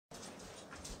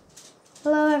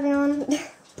Hello everyone.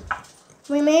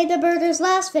 We made the burgers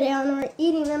last video and we're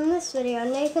eating them this video.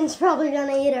 Nathan's probably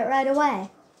gonna eat it right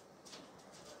away.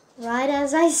 Right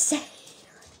as I say.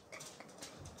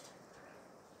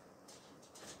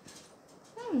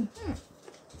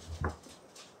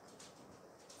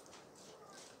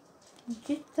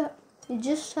 You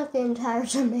just took the entire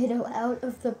tomato out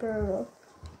of the burger.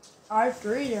 I have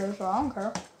 3 there, so I don't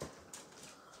care.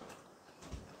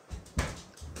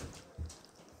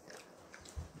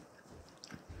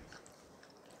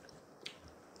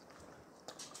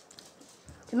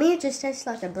 To me, it just tastes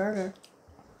like a burger.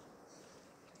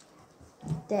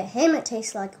 To him, it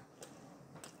tastes like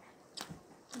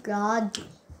God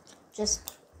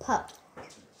just put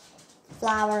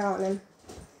flour on him.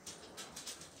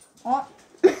 What?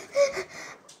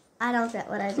 I don't get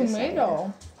what I just said.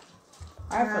 Tomato.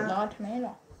 I forgot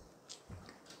tomato.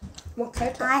 What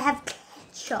ketchup? I have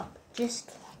ketchup.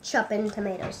 Just ketchup and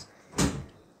tomatoes.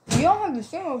 You don't have the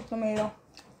same with tomato.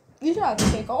 You just have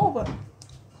to take over.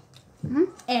 Mm-hmm.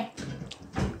 Eh.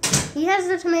 He has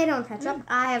the tomato and ketchup.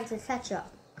 I have the ketchup.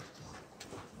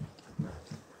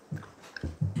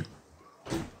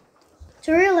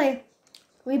 So really,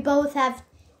 we both have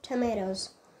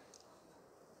tomatoes.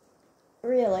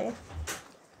 Really.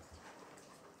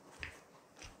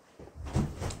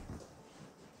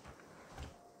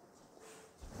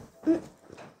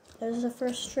 There's the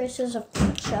first traces of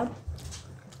ketchup.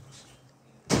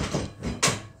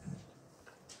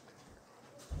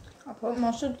 I put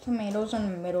most of the tomatoes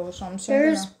in the middle, so I'm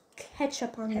There's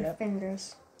ketchup on your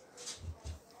fingers.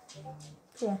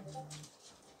 Cool.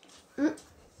 A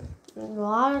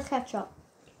lot of ketchup.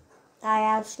 I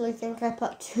actually think I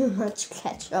put too much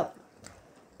ketchup.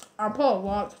 I put a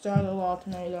lot because I had a lot of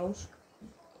tomatoes.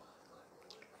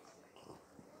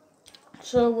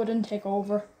 So it wouldn't take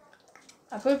over.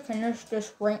 I could finish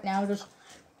this right now.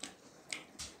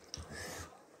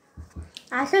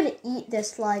 I could eat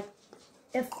this like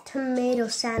if tomato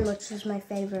sandwich is my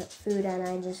favorite food and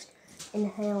I just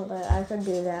inhaled it. I could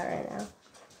do that right now.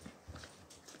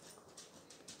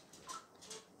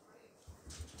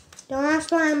 Don't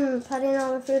ask why I'm putting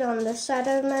all the food on this side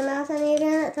of my mouth and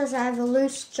eating it, because I have a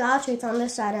loose jaw tooth on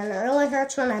this side and it really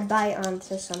hurts when I bite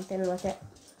onto something with it.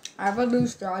 I have a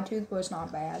loose jaw tooth, but it's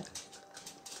not bad.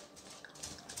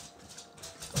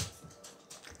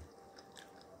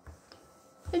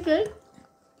 It's good.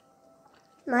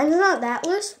 Mine's not that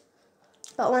loose,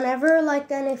 but whenever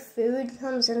like any food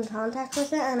comes in contact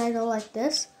with it and I go like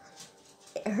this,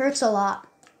 it hurts a lot.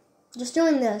 Just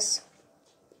doing this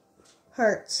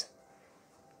hurts.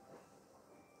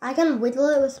 I can wiggle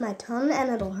it with my tongue and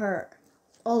it'll hurt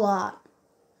a lot.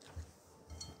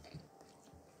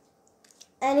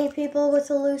 Any people with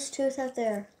a loose tooth out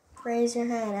there, raise your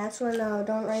hand. Actually, no,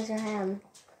 don't raise your hand.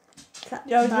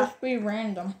 It'll just be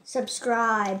random.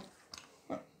 Subscribe.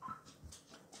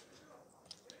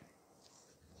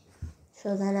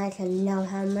 So then I can know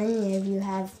how many of you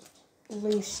have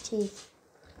loose teeth.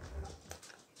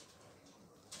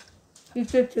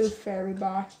 It's a tooth fairy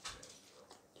bar.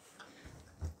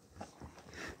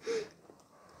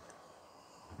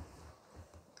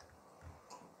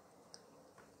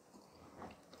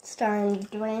 Starring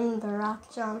Dwayne "The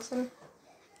Rock" Johnson.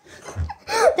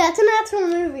 That's an actual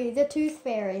movie, The Tooth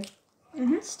Fairy.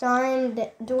 Starring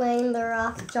Dwayne "The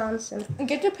Rock" Johnson.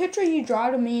 Get the picture you draw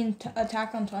to me in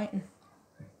Attack on Titan.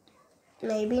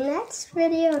 Maybe next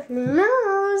video. Who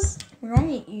knows? We're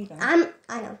only eating. I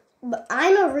know, but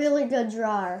I'm a really good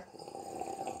drawer.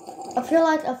 If you're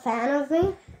like a fan of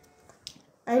me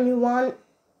and you want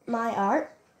my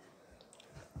art,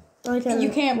 you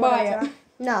can't buy it.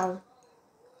 No.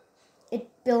 It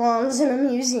belongs in a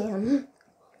museum.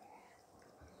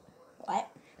 What?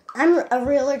 I'm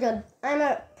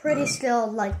a pretty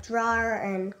skilled like drawer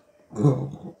and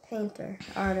painter,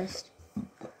 artist.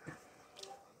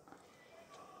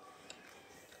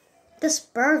 This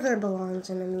burger belongs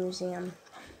in a museum.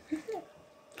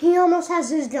 He almost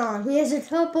has his gone. He has a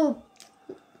couple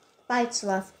bites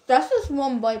left. That's just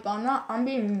one bite, but I'm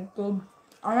being good.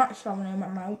 I'm not shoving it in my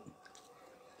mouth.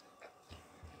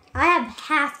 I have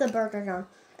half the burger gone,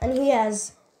 and he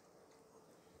has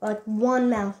like one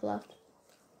mouth left.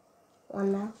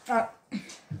 One mouth.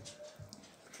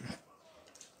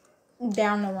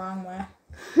 Down the wrong way.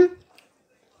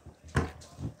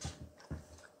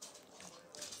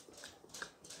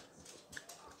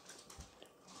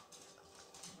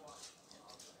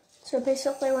 So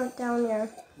basically went down here.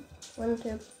 1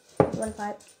 tube, 1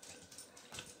 pipe.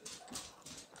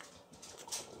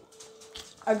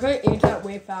 I could eat that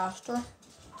way faster.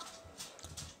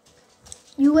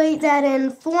 You ate that in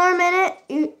 4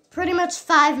 minutes, pretty much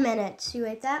 5 minutes. You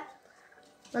ate that?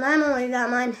 And I'm only got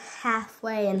mine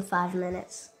halfway in 5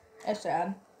 minutes. That's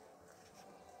sad.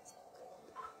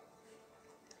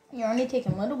 You're only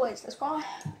taking little bites, that's why.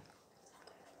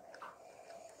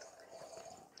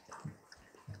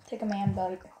 Take a man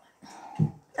bite.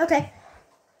 Okay.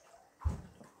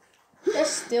 They're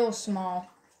still small.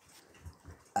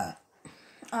 I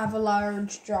have a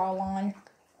large jawline.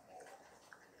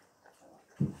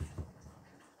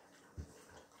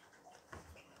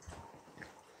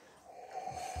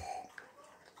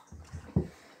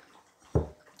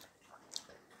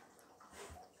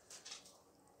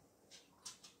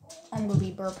 I'm gonna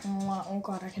be burping a lot. Oh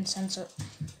god, I can sense it.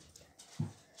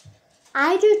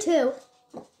 I do too.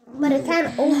 But it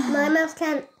can't open. My mouth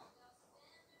can't.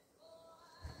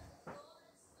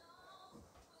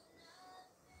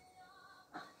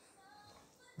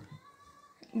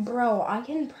 Bro, I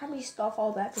can probably stuff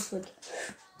all that just like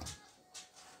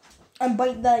and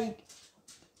bite like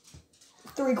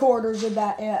 3/4 of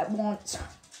that at once.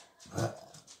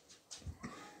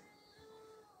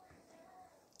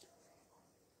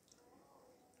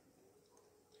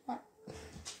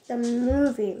 The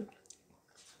movie.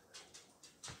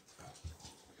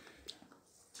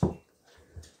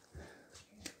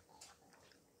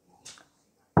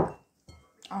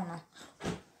 Oh no.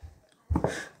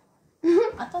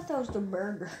 I thought that was the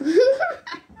burger.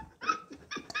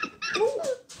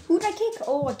 Who'd I kick?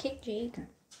 Oh, I kicked Jake.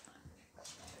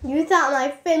 You thought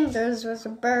my fingers was a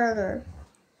burger.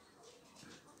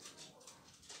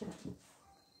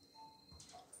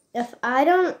 If I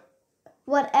don't,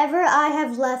 whatever I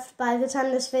have left by the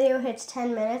time this video hits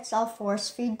 10 minutes, I'll force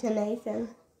feed to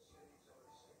Nathan.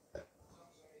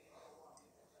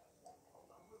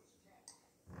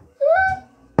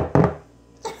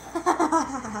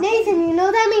 Nathan, you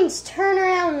know that means turn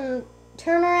around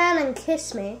and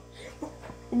kiss me.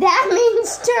 That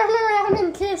means turn around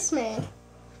and kiss me.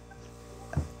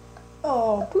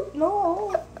 Oh,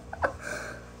 no.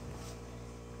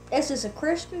 This is a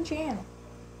Christian channel.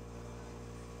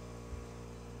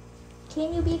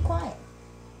 Can you be quiet?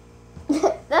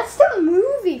 That's the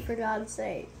movie, for God's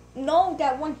sake. No,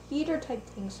 that one heater type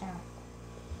thing sound.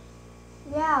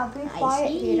 Yeah, be quiet,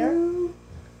 Peter.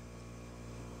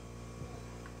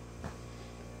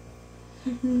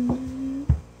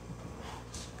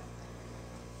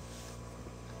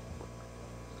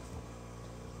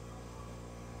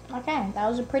 Okay, that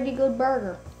was a pretty good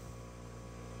burger.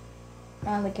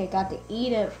 Not like I got to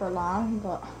eat it for long,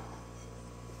 but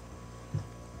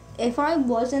if I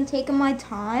wasn't taking my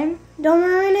time... Don't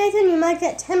worry, Nathan, you might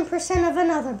get 10% of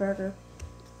another burger.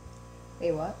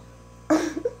 Wait, what?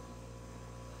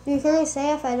 You can only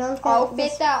say if I don't get I'll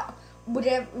fit that...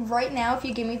 Whatever, right now, if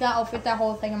you give me that, I'll fit that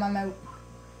whole thing in my mouth.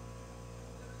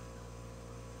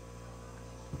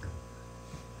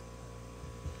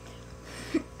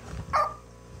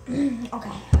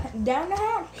 Okay, down the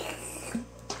hatch.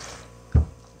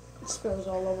 It spills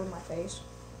all over my face.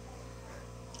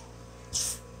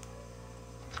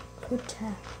 Good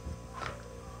tap.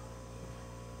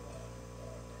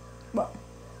 What?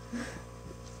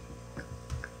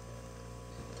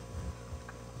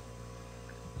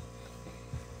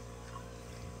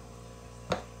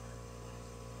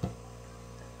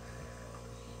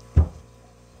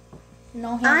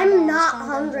 No, I'm not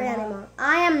hungry anymore.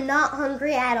 I am not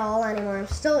hungry at all anymore. I'm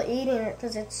still eating it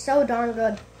because it's so darn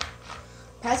good.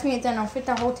 Pass me it then. I'll fit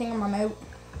that whole thing in my mouth.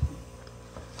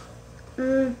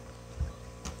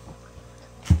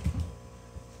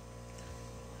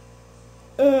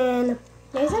 In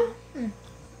Nathan,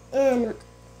 in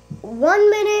 1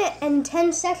 minute and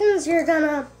 10 seconds, you're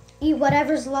gonna eat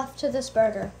whatever's left to this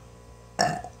burger.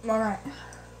 All right.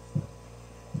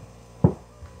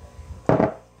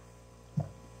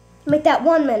 Make that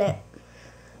 1 minute.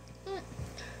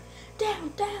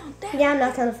 Down. Yeah, I'm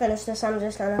not gonna finish this. I'm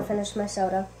just gonna finish my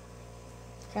soda.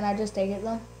 Can I just take it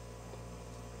though?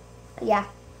 Yeah.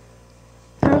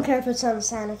 I don't care if it's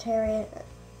unsanitary.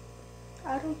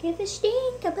 I don't give a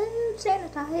stink about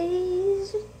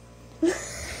sanitize.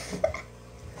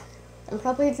 I'm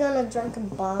probably gonna drink a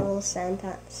bottle of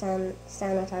sanitizer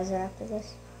after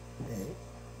this.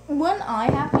 Wouldn't I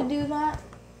have to do that?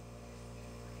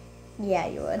 Yeah,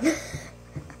 you would.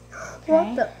 Okay.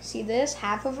 What the? See this?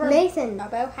 Half of her. Nathan.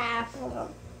 About half. Hold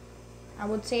on. I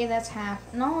would say that's half.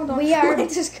 No, don't. We are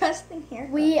disgusting here.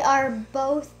 We are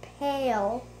both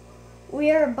pale.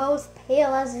 We are both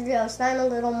pale as a ghost. I'm a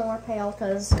little more pale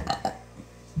because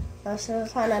most of the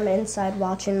time I'm inside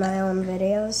watching my own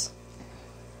videos.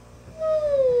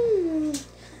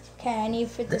 Okay, I need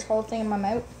to fit this whole thing in my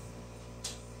mouth.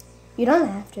 You don't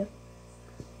have to.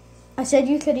 I said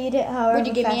you could eat it however Would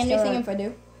you give me fast you anything want. if I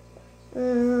do?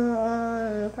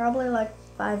 Probably like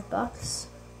 $5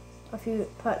 if you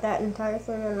put that entire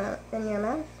thing in your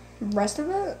mouth. Rest of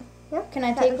it? Yep. Can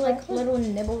I take like little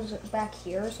nibbles back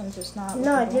here since it's not?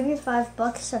 No, I'd give you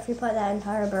 $5 if you put that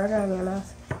entire burger in your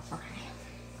mouth. Okay.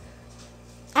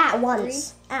 At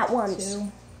once. 3, At once.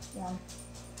 2, 1.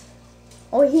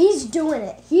 Oh, he's doing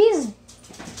it. He's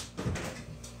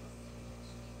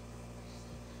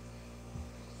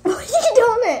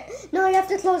doing it. No, you have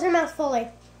to close your mouth fully.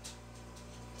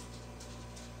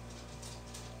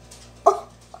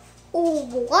 Oh,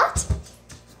 what?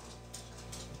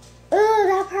 Oh,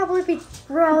 that'd probably be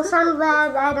gross. I'm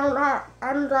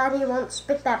glad he won't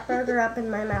spit that burger up in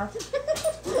my mouth.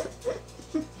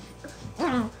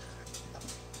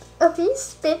 If he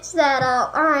spits that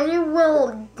out, I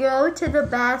will go to the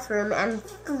bathroom and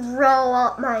throw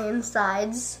up my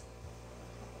insides.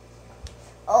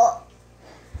 Oh.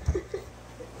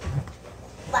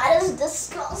 That is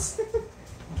disgusting.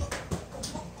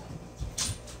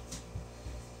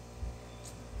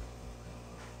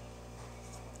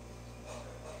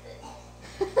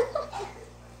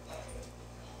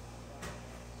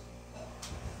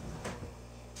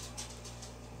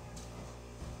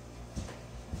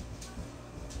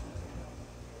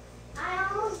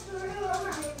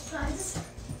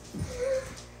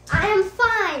 I am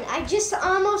fine. I just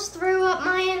almost threw up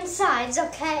my insides,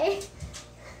 okay?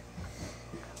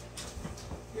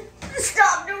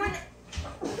 Stop doing it.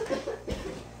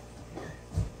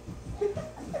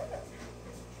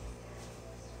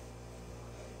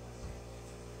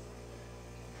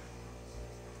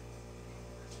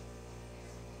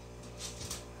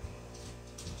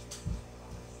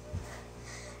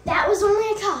 That was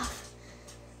only a cough.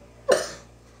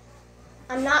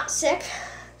 I'm not sick.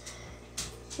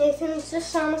 Nathan's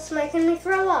just almost making me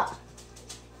throw up.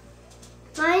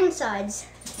 My insides.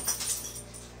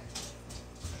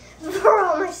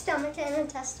 Throw my stomach and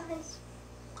intestines.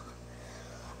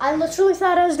 I literally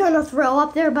thought I was going to throw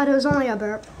up there, but it was only a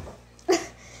burp.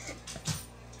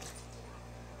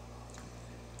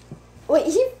 Wait,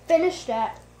 he finished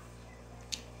that.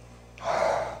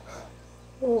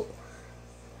 Oh.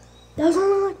 That was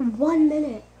only like 1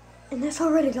 minute, and that's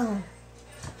already gone.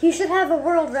 He should have a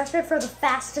world record for the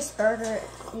fastest burger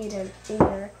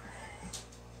eater.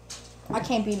 I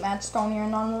can't beat Matt Stoney or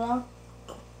none of them.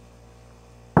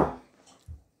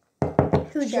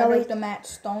 Who, Shout Joey? out to Matt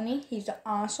Stoney. He's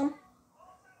awesome.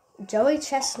 Joey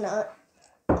Chestnut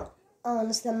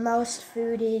owns the most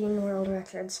food eating world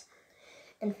records.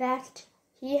 In fact,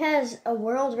 he has a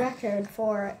world record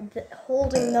for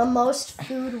holding the most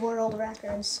food world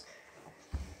records.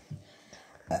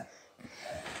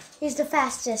 He's the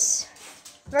fastest.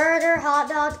 Burger, hot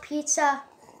dog, pizza,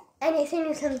 anything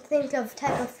you can think of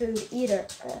type of food eater.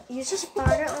 You just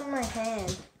farted on my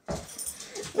hand.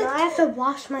 Now I have to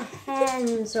wash my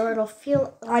hands or it'll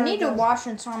feel... I need to wash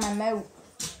inside my mouth.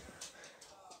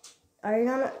 Are you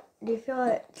gonna... Do you feel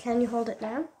it? Can you hold it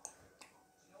down?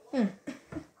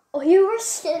 Oh, you were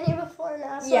skinny before,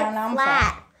 now it's Yeah, like now I'm flat.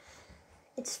 fat.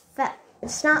 It's fat.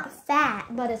 It's not fat,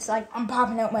 but it's like... I'm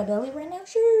popping out my belly right now.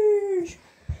 Sheesh.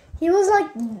 He was like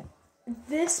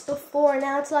this before,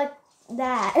 now it's like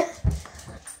that.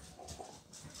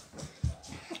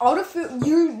 All the food,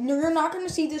 you're not going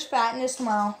to see this fatness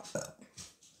tomorrow.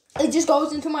 It just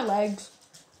goes into my legs.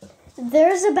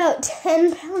 There's about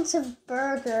 10 pounds of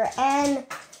burger and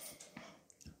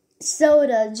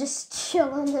soda just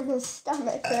chilling in his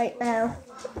stomach right now.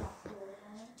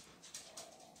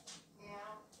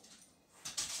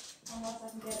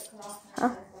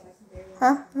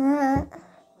 Huh?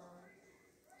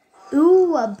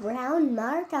 Ooh, a brown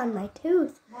mark on my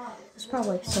tooth. It's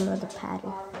probably some of the patty.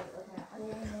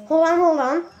 Hold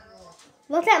on.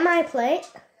 Look at my plate.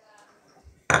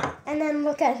 And then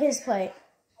look at his plate.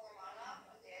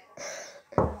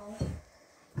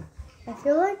 I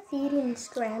feel like eating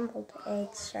scrambled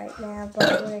eggs right now,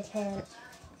 but I can't.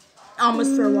 I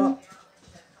almost threw up.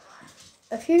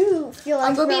 If you feel like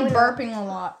I'm going to be burping a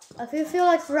lot. If you feel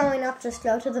like throwing up, just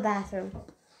go to the bathroom.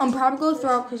 I'm probably going to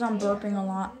throw up because I'm burping a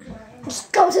lot.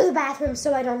 Just go to the bathroom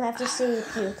so I don't have to see you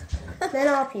puke. Then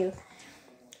I'll puke.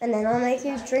 And then I'll make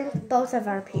you drink both of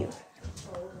our puke.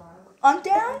 I'm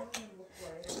down.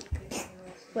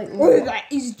 Wait, Oh, that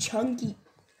is chunky.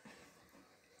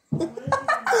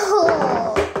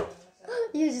 Oh,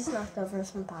 you just knocked over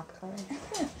some popcorn.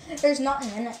 There's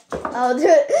nothing in it. Oh,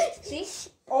 dude. See?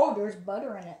 Oh, there's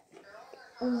butter in it.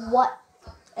 What?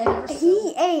 And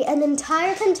He ate an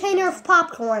entire container of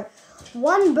popcorn,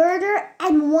 1 burger,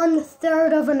 and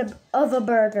 1/3 of a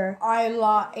burger. I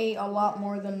ate a lot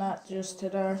more than that just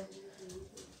today.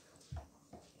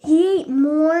 He ate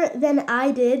more than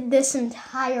I did this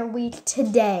entire week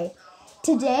today.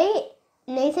 Today,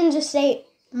 Nathan just ate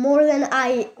more than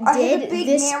I did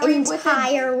this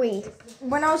entire week.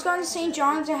 When I was going to St.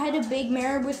 John's, I had a Big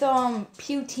Mary with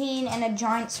poutine and a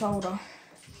giant soda.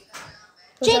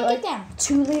 Jake, get down.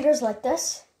 2 liters like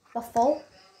this? The full?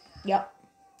 Yep.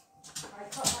 I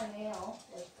cut my nail.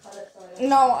 Cut it so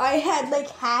No, I had like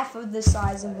half of the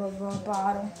size of a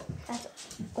bottle.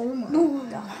 Oh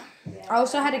my god. I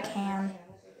also had a can.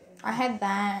 I had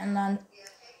that, and then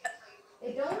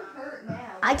it don't hurt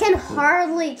now. I can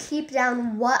hardly keep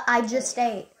down what I just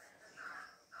ate.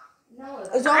 No,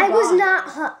 it's all I gone.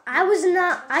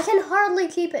 I can hardly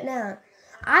keep it down.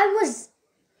 I was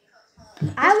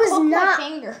Poke my not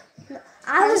finger.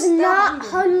 I was still not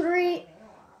hungry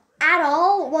at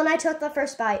all when I took the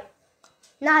first bite.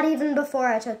 Not even before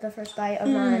I took the first bite of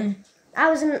mine. I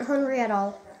wasn't hungry at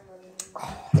all.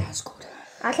 Oh, that's good.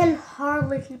 I can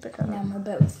hardly keep it Now down. I'm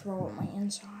about to throw up my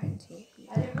insides.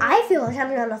 I feel like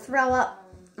I'm gonna throw up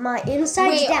my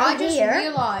insides Wait, down I just here,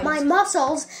 realized. my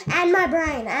muscles, and my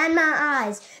brain, and my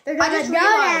eyes. They're gonna just go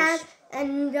down realized.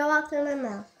 and go up through my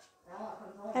mouth.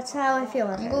 That's how I feel.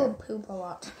 I'm gonna poop a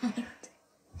lot.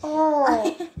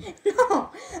 Oh. No.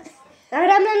 Alright,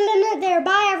 I'm gonna end it there.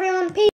 Bye, everyone. Peace.